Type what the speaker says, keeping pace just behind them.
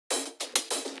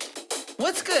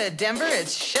What's good, Denver?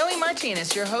 It's Shellie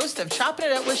Martinez, your host of Chopping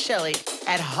It Up with Shellie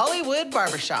at Hollywood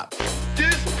Barbershop.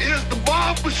 This is the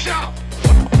barbershop.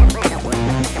 Barbershop.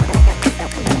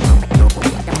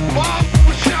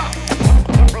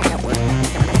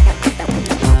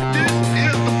 This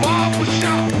is the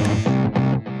barbershop.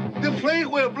 The place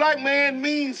where a black man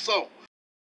means something.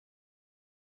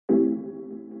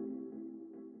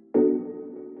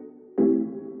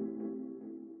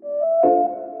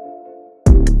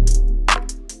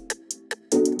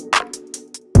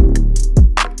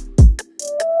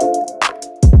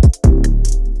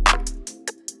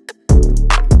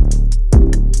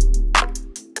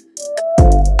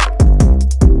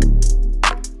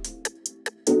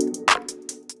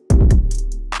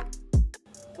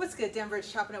 What's good, Denver?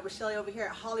 It's Chopping Up with Shellie over here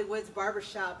at Hollywood's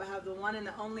Barbershop. I have the one and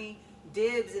the only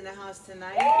Dybs in the house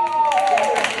tonight.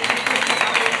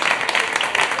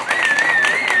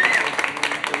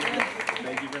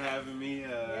 Thank you for having me. I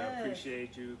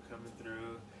appreciate you coming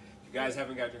through. If you guys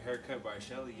haven't got your hair cut by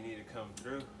Shellie, you need to come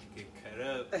through, get cut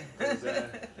up. 'Cause,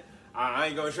 I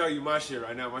ain't gonna show you my shit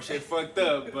right now. My shit fucked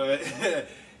up, but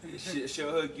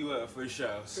she'll hook you up for sure.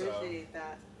 Appreciate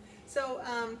that. So,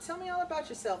 tell me all about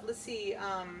yourself. Let's see.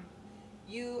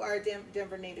 You are a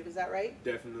Denver native, is that right?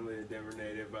 Definitely a Denver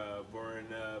native.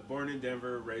 Born in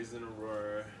Denver, raised in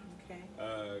Aurora.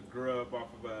 Okay. Grew up off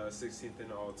of 16th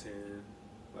and Alton.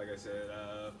 Like I said,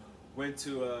 went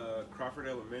to Crawford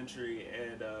Elementary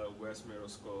and West Middle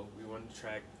School. We won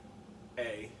track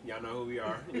A. Y'all know who we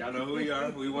are. Y'all know who we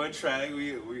are. We won track.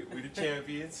 We the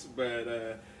champions.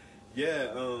 But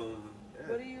yeah.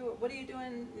 What are you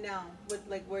doing now?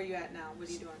 Where are you at now? What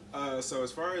are you doing? So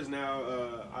as far as now,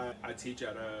 I teach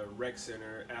at a rec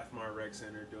center, Athmar Rec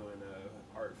Center, doing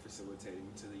art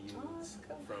facilitating to the youths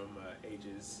from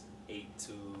ages 8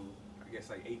 to I guess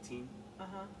like 18.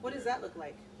 What does that look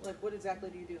like? Like, what exactly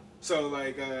do you do? So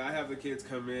like I have the kids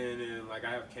come in and like I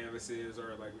have canvases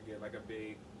or like we get like a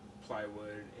big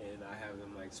plywood and I have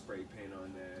them like spray paint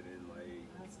on that and like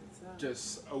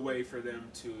just a way for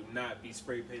them to not be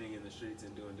spray painting in the streets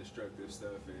and doing destructive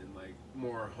stuff and like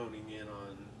more honing in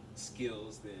on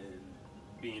skills than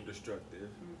being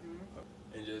destructive.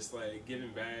 And just like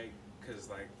giving back because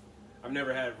like I've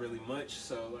never had really much,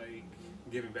 so like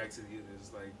giving back to the youth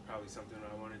is like probably something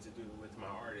I wanted to do with my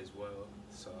art as well.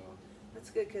 So that's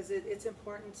good because it's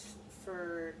important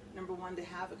for number one to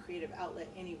have a creative outlet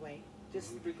anyway.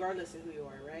 Just regardless of who you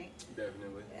are, right?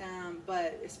 Definitely.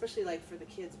 But especially like for the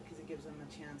kids because it gives them a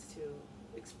chance to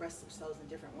express themselves in a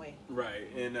different way. Right,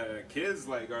 and kids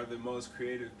like are the most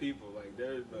creative people. Like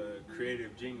they're the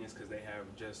creative genius because they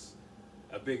have just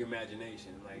a big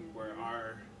imagination. Like where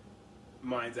our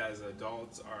minds as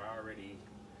adults are already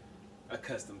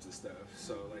accustomed to stuff.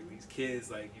 So like these kids,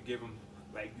 like you give them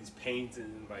like these paints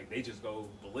and like they just go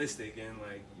ballistic and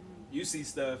like you see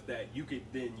stuff that you could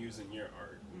then use in your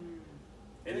art.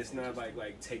 And it's not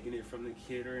like taking it from the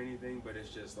kid or anything, but it's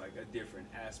just like a different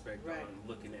aspect on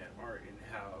looking at art and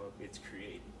how it's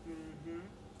created.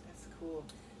 That's cool.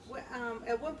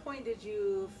 At what point did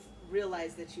you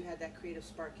realize that you had that creative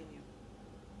spark in you?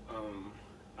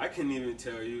 I couldn't even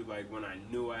tell you. Like when I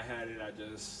knew I had it, I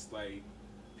just like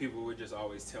people would just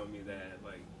always tell me that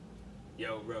like,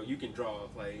 yo, bro, you can draw.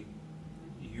 Like,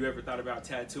 you ever thought about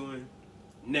tattooing?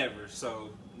 Never. So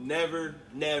never.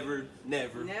 Never.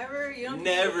 You don't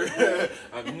Never.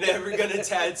 I'm never gonna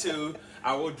tattoo.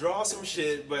 I will draw some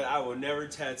shit, but I will never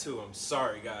tattoo. I'm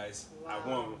sorry, guys. Wow. I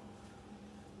won't.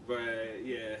 But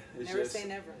yeah, it's never just say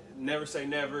never. Never say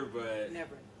never, but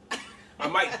never. I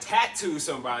might tattoo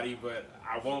somebody, but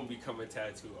I won't become a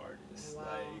tattoo artist. Wow.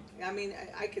 Like, I mean,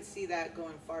 I could see that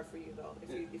going far for you though,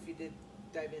 if you did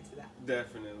dive into that.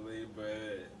 Definitely,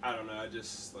 but I don't know. I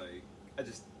just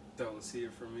don't see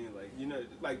it for me. Like, you know,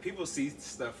 like people see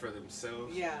stuff for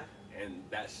themselves. Yeah. And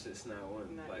that's just not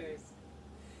one. Not like, yours.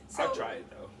 I'll try it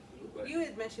though. But you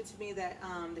had mentioned to me that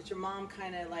that your mom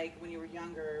kind of like when you were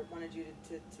younger wanted you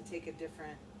to take a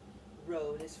different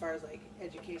road as far as like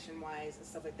education wise and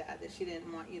stuff like that. That she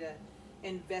didn't want you to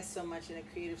invest so much in a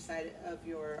creative side of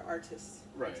your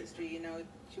artistry. You know,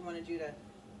 she wanted you to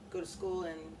go to school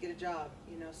and get a job.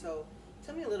 You know, so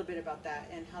tell me a little bit about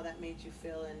that and how that made you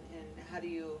feel and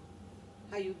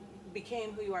how you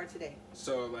became who you are today.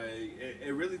 So like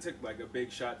it really took like a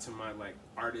big shot to my like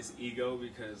artist ego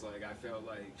because like I felt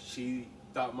like she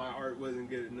thought my art wasn't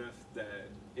good enough that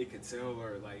it could sell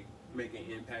or like make an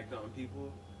impact on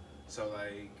people. So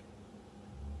like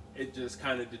it just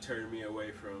kind of deterred me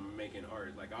away from making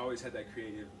art. Like I always had that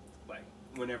creative, like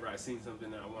whenever I seen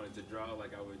something that I wanted to draw,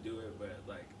 like I would do it, but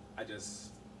like I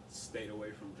just stayed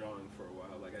away from drawing for a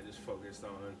while. Like I just focused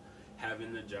on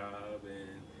having the job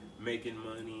and making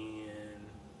money and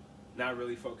not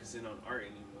really focusing on art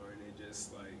anymore, and it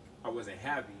just like I wasn't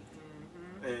happy.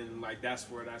 And like that's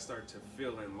what I start to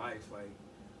feel in life, like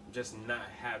I'm just not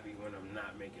happy when I'm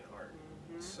not making art.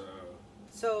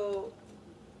 So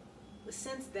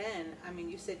since then, I mean,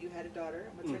 you said you had a daughter.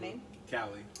 What's her name?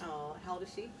 Callie. Oh, how old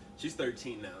is she? She's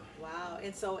 13 now. Wow.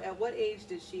 And so at what age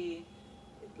did she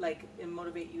like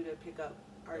motivate you to pick up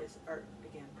art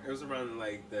again? It was around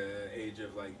like the age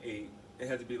of like 8. It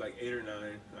had to be like 8 or 9.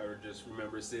 I would just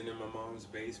remember sitting in my mom's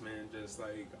basement, just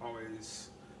like always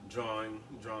drawing,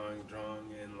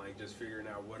 and like just figuring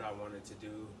out what I wanted to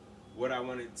do, what I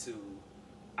wanted to,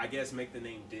 I guess, make the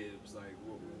name Dybs. Like,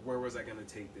 where was I gonna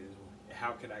take this?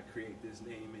 How could I create this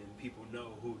name and people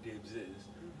know who Dybs is?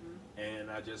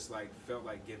 And I just like felt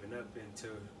like giving up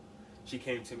until she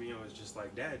came to me and was just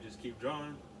like, Dad, just keep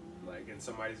drawing, like, and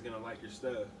somebody's gonna like your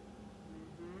stuff.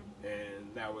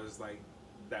 And that was like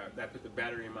that put the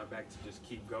battery in my back to just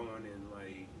keep going and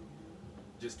like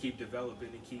just keep developing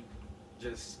and keep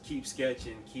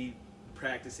sketching, keep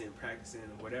practicing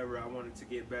whatever I wanted to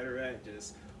get better at.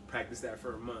 Just practice that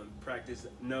for a month. Practice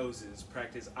noses,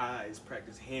 practice eyes,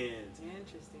 practice hands.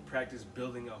 Interesting. Practice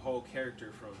building a whole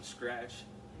character from scratch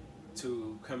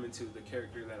to come into the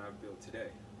character that I've built today.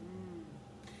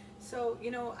 So,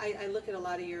 you know, I look at a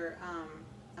lot of your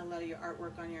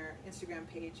artwork on your Instagram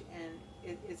page,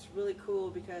 and it's really cool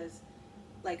because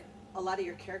like a lot of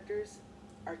your characters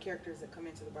are characters that come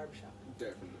into the barbershop.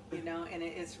 Definitely. You know, and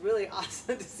it's really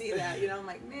awesome to see that. You know, I'm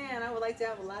like, man, I would like to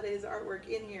have a lot of his artwork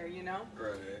in here, you know?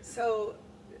 Right. So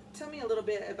tell me a little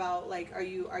bit about, like, are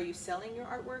you selling your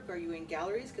artwork? Are you in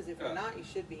galleries? Because if you're not, you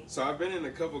should be. So I've been in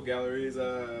a couple galleries.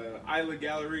 Isla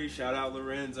Gallery, shout out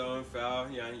Lorenzo and Fal.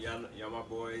 Y'all my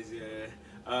boys,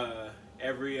 yeah.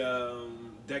 Every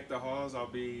Deck the Halls, I'll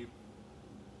be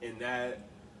in that.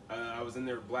 I was in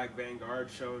their Black Vanguard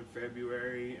show in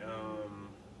February.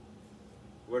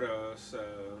 What else?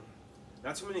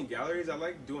 Not too many galleries. I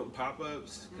like doing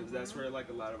pop-ups because that's where like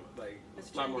a lot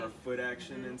more foot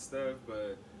action and stuff.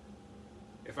 But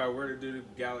if I were to do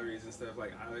galleries and stuff,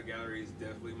 like Isla Gallery is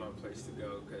definitely my place to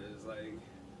go because like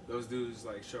those dudes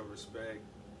like show respect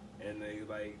and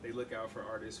they look out for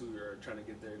artists who are trying to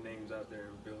get their names out there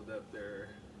and build up their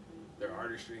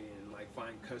artistry and like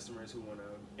find customers who want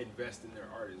to invest in their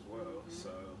art as well. So.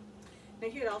 Now,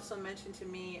 you had also mentioned to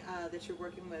me that you're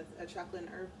working with a chocolate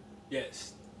and herb.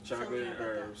 Yes, chocolate and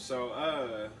herb.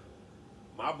 So,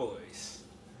 my boys.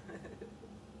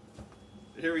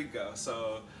 Here we go.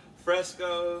 So,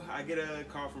 Fresco, I get a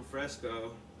call from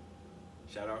Fresco.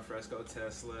 Shout out Fresco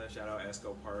Tesla. Shout out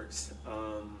Esco Parks.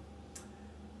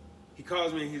 He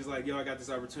calls me and he's like, yo, I got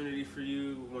this opportunity for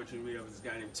you. I want you to meet up with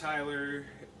this guy named Tyler.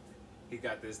 He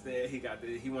got this there. He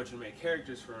wants you to make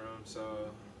characters for him. So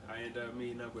I end up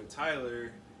meeting up with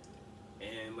Tyler,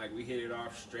 and like we hit it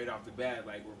off straight off the bat.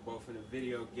 Like we're both into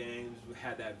video games. We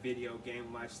had that video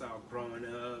game lifestyle growing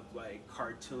up, like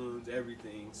cartoons,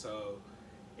 everything. So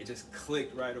it just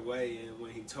clicked right away. And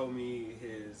when he told me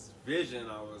his vision,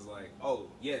 I was like, oh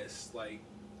yes, like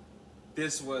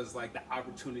this was like the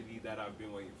opportunity that I've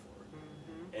been waiting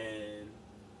for. And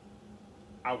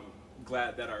I'm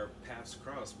glad that our paths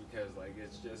crossed because like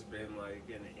it's just been like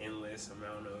an endless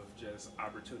amount of just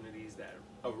opportunities that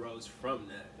arose from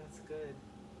that. That's good.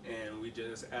 And we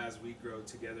just, as we grow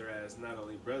together as not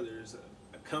only brothers,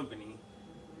 a company,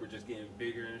 we're just getting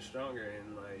bigger and stronger.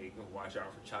 And like watch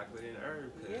out for chocolate and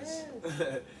herb. Yes.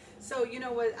 So you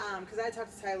know what? Because I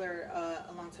talked to Tyler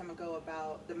a long time ago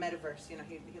about the metaverse. You know,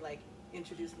 he like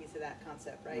introduced me to that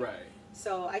concept, right? Right.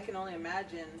 So I can only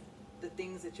imagine the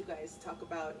things that you guys talk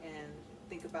about and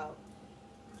think about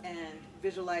and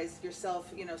visualize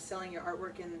yourself, you know, selling your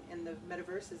artwork in the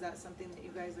metaverse. Is that something that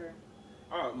you guys are?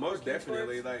 Oh, most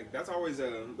definitely. Towards? Like that's always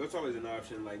an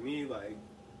option. Like me, like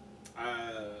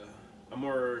I'm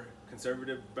more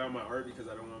conservative about my art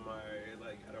because I don't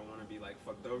want to be like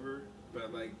fucked over.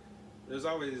 But like there's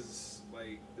always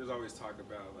talk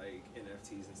about like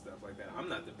NFTs and stuff like that. I'm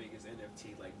not the biggest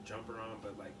NFT like jumper on,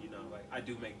 but like, you know, like I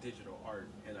do make digital art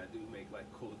and I do make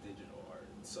like cool digital art.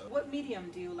 So what medium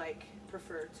do you like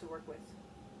prefer to work with?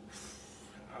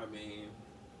 I mean,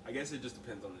 I guess it just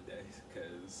depends on the day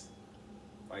because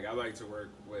like I like to work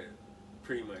with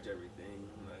pretty much everything.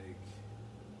 Like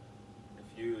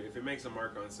if it makes a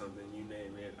mark on something, you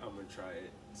name it, I'm gonna try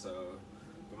it. So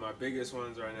but my biggest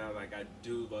ones right now, like I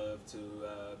do love to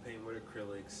paint with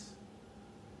acrylics.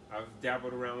 I've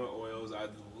dabbled around with oils. I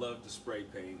love to spray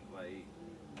paint. Like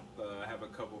I have a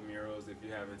couple murals. If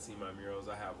you haven't seen my murals,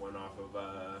 I have one off of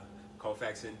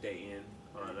Colfax and Dayton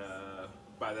on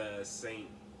by the St.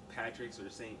 Patrick's or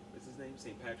St. What's his name?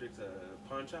 St. Patrick's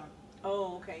pawn shop.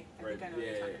 Oh, okay. I think I know what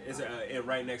you're talking it's about. and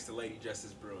right next to Lady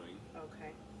Justice Brewing.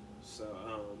 Okay. So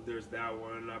there's that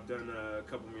one. I've done a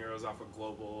couple murals off of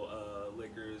Global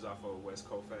Liquors, off of West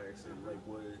Colfax and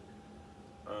Lakewood.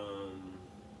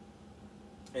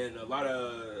 And a lot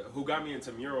of who got me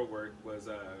into mural work was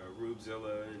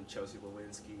Rubezilla and Chelsea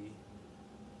Lewinsky.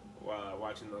 While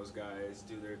watching those guys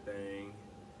do their thing,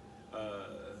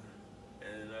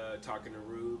 and talking to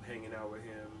Rube, hanging out with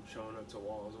him, showing up to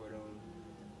walls with him.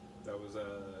 That was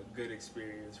a good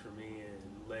experience for me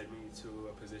and led me to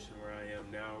a position where I am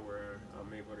now, where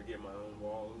I'm able to get my own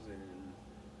walls and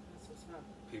That's what's up.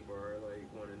 people are like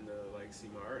wanting to like see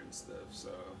my art and stuff.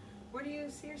 So Where do you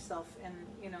see yourself in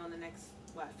in the next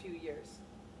few years?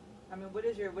 I mean, what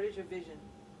is your vision?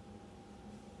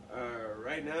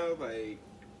 right now, like,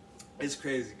 it's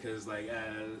crazy because like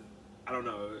I don't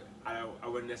know, I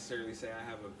wouldn't necessarily say I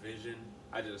have a vision.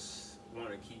 I just want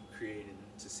to keep creating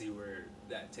to see where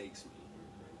that takes me.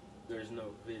 There's no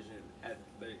vision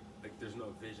there's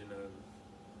no vision of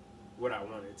what I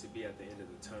want it to be at the end of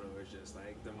the tunnel. It's just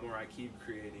like the more I keep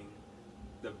creating,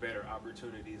 the better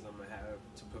opportunities I'm gonna have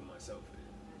to put myself in.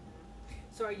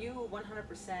 So are you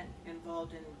 100%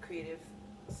 involved in creative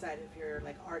side of your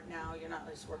like art now? You're not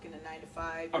just working a 9 to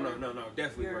 5? Oh no,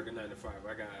 definitely working 9 to 5.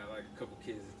 I got like a couple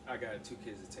kids. I got 2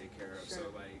 kids to take care of. Sure. So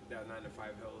like that 9 to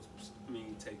 5 helps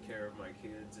me take care of my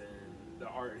kids, and the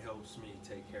art helps me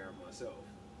take care of myself.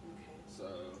 Okay. So,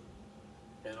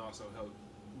 and also help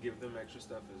give them extra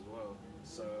stuff as well.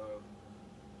 So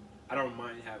I don't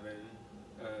mind having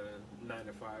 9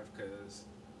 to 5 because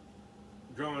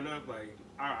growing up, like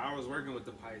I was working with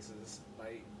the Pisces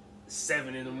like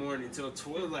 7 in the morning till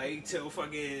 12, like till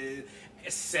fucking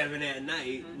 7 at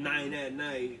night, 9 at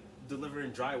night,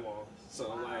 delivering drywall.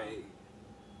 So like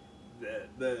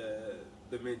the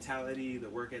mentality, the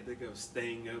work ethic of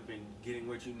staying up and getting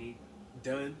what you need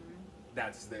done,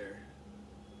 that's there.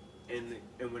 And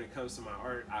when it comes to my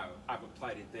art, I've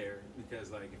applied it there because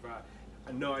like if I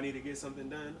know I need to get something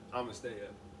done, I'm gonna stay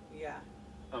up. Yeah.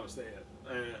 I'm gonna stay up.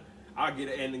 I'll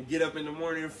get up in the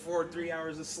morning for 3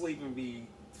 hours of sleep and be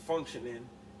functioning,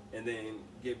 and then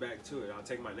get back to it. I'll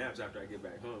take my naps after I get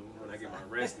back home when I get my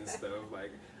rest and stuff.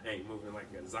 Like I ain't moving like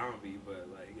a zombie, but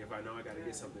like if I know I gotta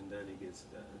get something done, it gets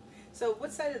done. So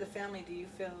what side of the family do you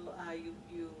feel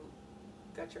you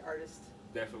got your artist?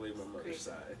 Definitely my mother's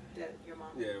side. Your mom?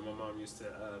 Yeah, my mom used to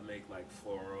make like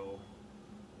floral,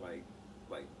 like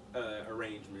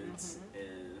arrangements,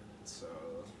 and so.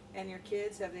 And your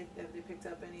kids, have they picked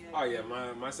up any? Oh yeah,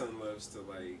 my son loves to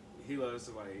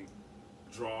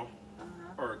draw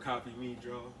or copy me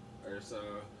draw, or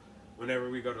so. Whenever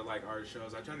we go to like art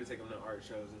shows, I try to take them to art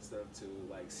shows and stuff to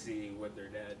like see what their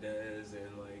dad does,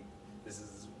 and like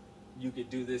you could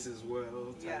do this as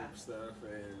well type of stuff,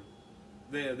 and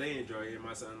they enjoy it.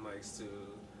 My son likes to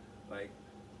like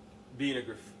being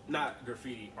not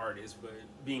graffiti artist, but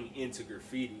being into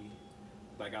graffiti.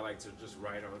 Like I like to just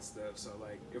write on stuff. So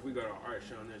like if we go to an art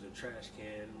show and there's a trash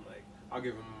can, like I'll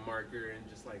give them a marker and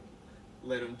just like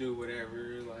let them do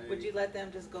whatever. Like, would you let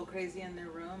them just go crazy in their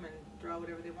room and draw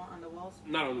whatever they want on the walls?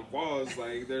 Not on the walls.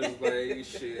 Like there's like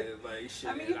shit.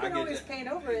 I mean, you can always paint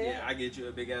over it. Yeah, I get you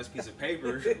a big ass piece of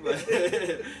paper.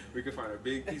 We could find a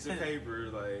big piece of paper,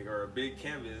 like, or a big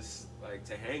canvas, like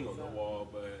to hang on the wall,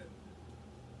 but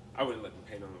I wouldn't let them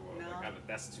paint on the wall. No. Like,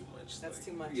 that's too much. That's like,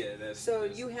 too much. Yeah, that's. So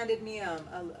you handed me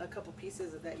a couple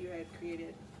pieces that you had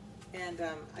created, and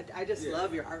I just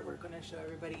love your artwork. When I show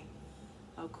everybody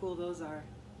how cool those are.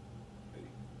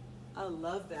 I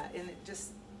love that, and it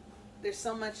just there's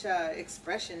so much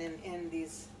expression in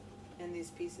these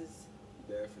pieces.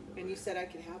 Definitely. And you said I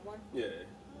could have one? Yeah.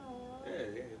 Aww.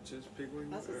 Yeah, just pick one.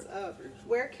 That's what's up.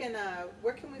 Where can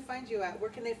we find you at? Where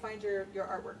can they find your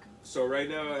artwork? So right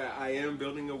now I am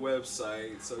building a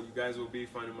website, so you guys will be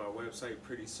finding my website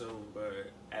pretty soon.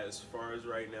 But as far as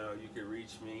right now, you can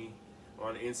reach me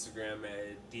on Instagram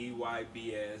at dybs.ahoy.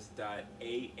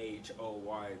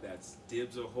 That's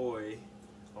Dibs Ahoy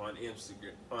on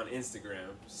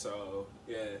Instagram. So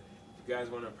yeah, if you guys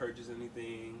want to purchase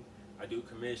anything, I do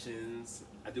commissions.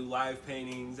 I do live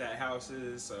paintings at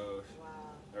houses. So,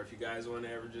 or if you guys want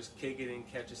to ever just kick it and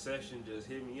catch a session, just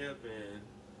hit me up, and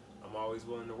I'm always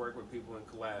willing to work with people and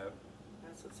collab.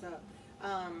 That's what's up.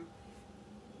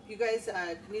 You guys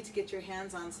need to get your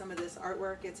hands on some of this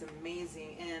artwork. It's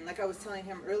amazing, and like I was telling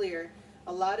him earlier,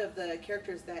 a lot of the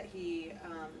characters that he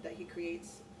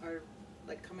creates are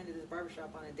like coming to this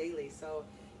barbershop on a daily. So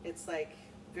it's like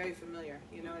very familiar.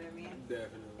 You know what I mean?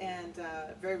 Definitely. And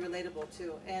very relatable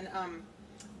too. And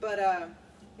but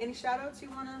any shout outs you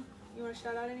wanna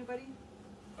shout out anybody?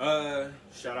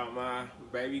 Shout out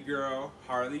baby girl,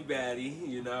 Harley Batty,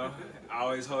 you know,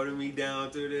 always holding me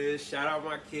down through this. Shout out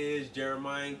my kids,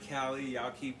 Jeremiah and Callie.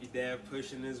 Y'all keep your dad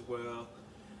pushing as well.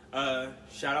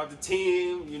 Shout out the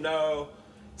team, you know,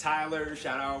 Tyler,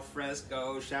 shout out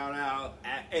Fresco, shout out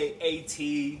AT,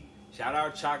 shout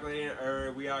out Chocolate and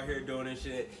Herb. We out here doing this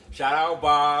shit. Shout out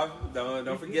Bob.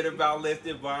 Don't forget about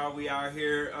Lifted Bob. We out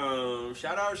here.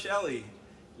 Shout out Shellie.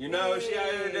 You know, she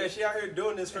out here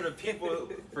doing this for the people,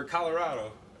 for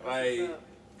Colorado. Like,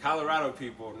 Colorado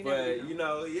people. But, you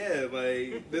know, yeah,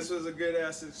 like, this was a good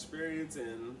ass experience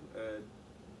and a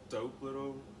dope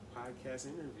little podcast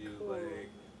interview. Cool. Like,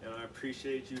 and I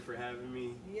appreciate you for having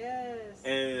me. Yes.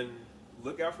 And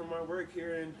look out for my work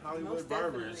here in Hollywood Most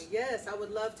Barbers. definitely. Yes, I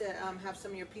would love to have some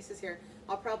of your pieces here.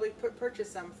 I'll probably purchase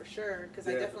some for sure because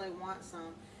I definitely want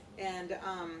some. And,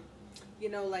 you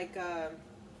know, like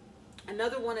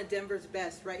another one of Denver's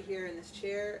best right here in this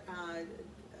chair, a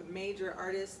major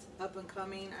artist, up and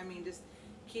coming. I mean, just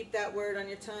keep that word on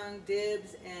your tongue,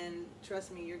 Dybs, and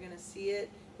trust me, you're going to see it.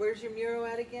 Where's your mural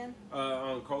at again?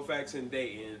 On Colfax and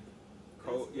Dayton.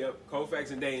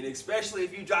 Colfax and Dayton. Especially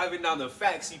if you're driving down the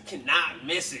Fax, you cannot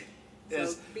miss it.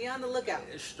 So be on the lookout.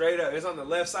 Straight up. It's on the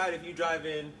left side if you're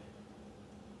driving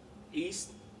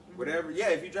east, whatever. Yeah,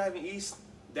 if you're driving east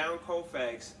down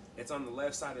Colfax, it's on the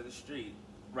left side of the street,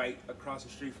 right across the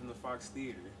street from the Fox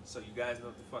Theater. So you guys know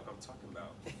what the fuck I'm talking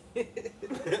about.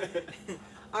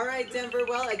 All right, Denver.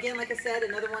 Well, again, like I said,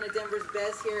 another one of Denver's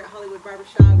best here at Hollywood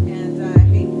Barbershop. And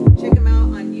hey, check them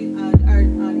out on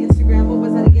Instagram. What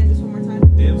was that again? Just one more time.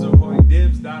 Dybs Ahoy.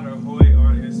 Dybs.Ahoy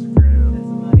on Instagram.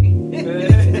 That's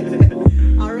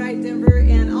funny. All right, Denver.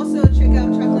 And also check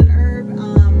out Chocolate and Herb.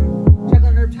 Chocolate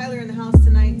and Herb Tyler in the house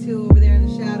tonight, too, over there in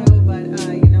the shadow. But,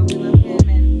 you know, we love him.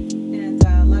 And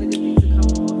a lot of good things to come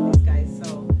from both of these guys.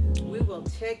 So we will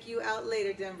check you out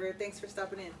later, Denver. Thanks for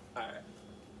stopping in. All right.